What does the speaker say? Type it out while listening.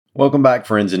Welcome back,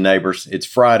 friends and neighbors. It's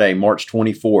Friday, March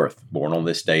 24th. Born on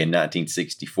this day in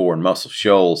 1964 in Muscle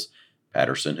Shoals,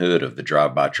 Patterson Hood of the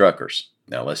Drive-By Truckers.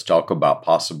 Now let's talk about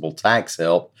possible tax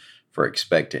help for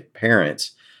expectant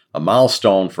parents, a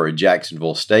milestone for a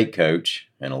Jacksonville State coach,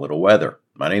 and a little weather.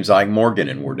 My name's Ike Morgan,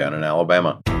 and we're down in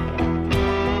Alabama.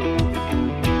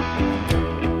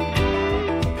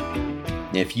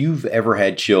 If you've ever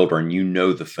had children, you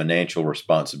know the financial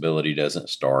responsibility doesn't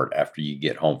start after you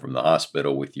get home from the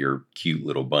hospital with your cute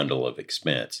little bundle of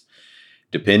expense.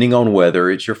 Depending on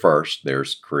whether it's your first,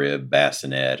 there's crib,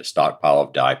 bassinet, a stockpile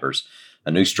of diapers,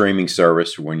 a new streaming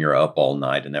service for when you're up all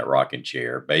night in that rocking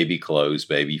chair, baby clothes,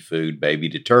 baby food, baby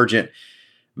detergent,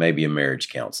 maybe a marriage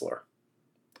counselor.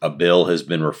 A bill has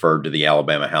been referred to the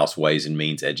Alabama House Ways and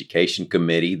Means Education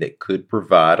Committee that could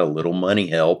provide a little money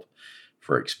help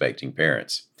for expecting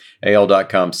parents.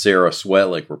 AL.com's Sarah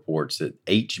Swetlick reports that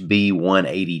HB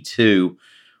 182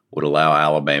 would allow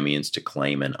Alabamians to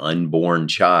claim an unborn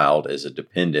child as a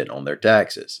dependent on their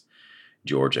taxes.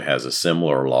 Georgia has a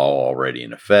similar law already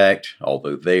in effect,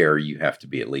 although there you have to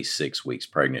be at least 6 weeks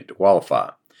pregnant to qualify.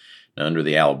 Now, under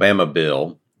the Alabama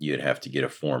bill, you'd have to get a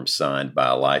form signed by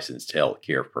a licensed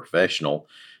healthcare professional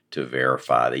to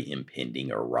verify the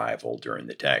impending arrival during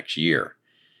the tax year.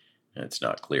 And it's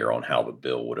not clear on how the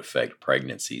bill would affect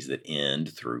pregnancies that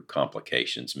end through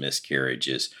complications,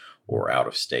 miscarriages, or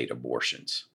out-of-state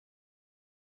abortions.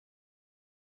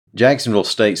 Jacksonville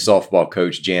State softball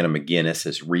coach Jana McGinnis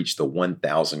has reached the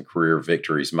 1,000 career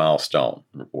victories milestone,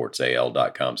 reports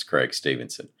AL.com's Craig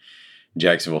Stevenson.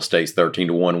 Jacksonville State's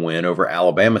 13-1 win over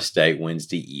Alabama State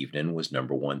Wednesday evening was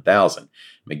number 1,000.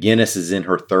 McGinnis is in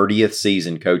her 30th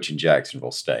season coaching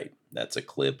Jacksonville State. That's a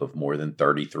clip of more than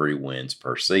 33 wins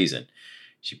per season.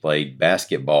 She played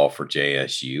basketball for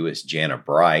JSU as Jana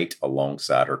Bright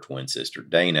alongside her twin sister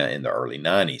Dana in the early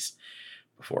 90s.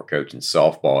 Before coaching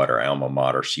softball at her alma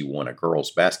mater, she won a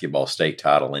girls basketball state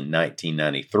title in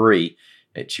 1993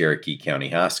 at Cherokee County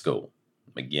High School.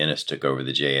 McGinnis took over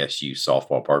the JSU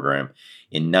softball program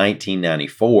in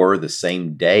 1994, the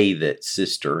same day that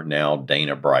sister, now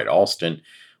Dana Bright Alston,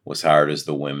 was hired as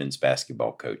the women's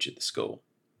basketball coach at the school.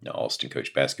 Now, Alston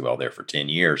coached basketball there for 10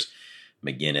 years.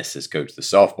 McGinnis has coached the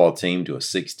softball team to a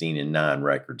 16-9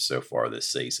 record so far this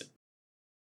season.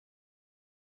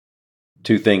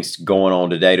 Two things going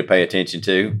on today to pay attention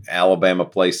to. Alabama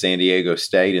plays San Diego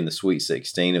State in the Sweet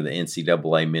 16 of the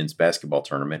NCAA men's basketball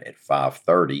tournament at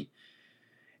 5:30.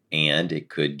 And it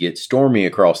could get stormy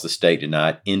across the state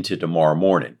tonight into tomorrow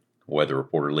morning. Weather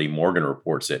reporter Lee Morgan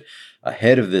reports that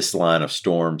ahead of this line of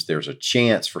storms, there's a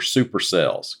chance for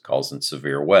supercells causing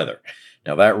severe weather.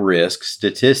 Now, that risk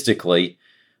statistically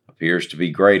appears to be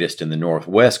greatest in the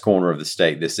northwest corner of the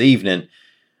state this evening,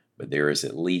 but there is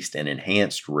at least an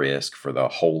enhanced risk for the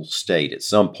whole state at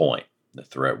some point. The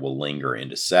threat will linger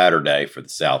into Saturday for the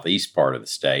southeast part of the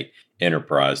state,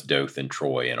 Enterprise, Dothan,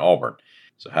 Troy, and Auburn.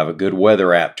 So have a good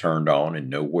weather app turned on and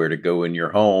know where to go in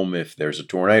your home if there's a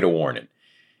tornado warning.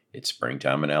 It's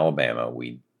springtime in Alabama.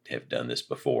 We have done this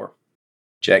before.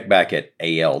 Check back at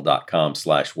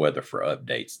al.com/weather for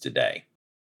updates today.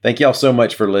 Thank y'all so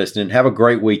much for listening. Have a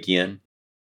great weekend.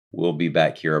 We'll be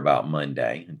back here about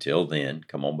Monday. Until then,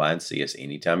 come on by and see us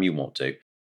anytime you want to.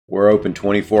 We're open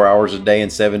 24 hours a day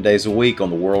and 7 days a week on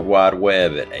the World Wide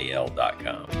Web at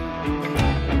al.com.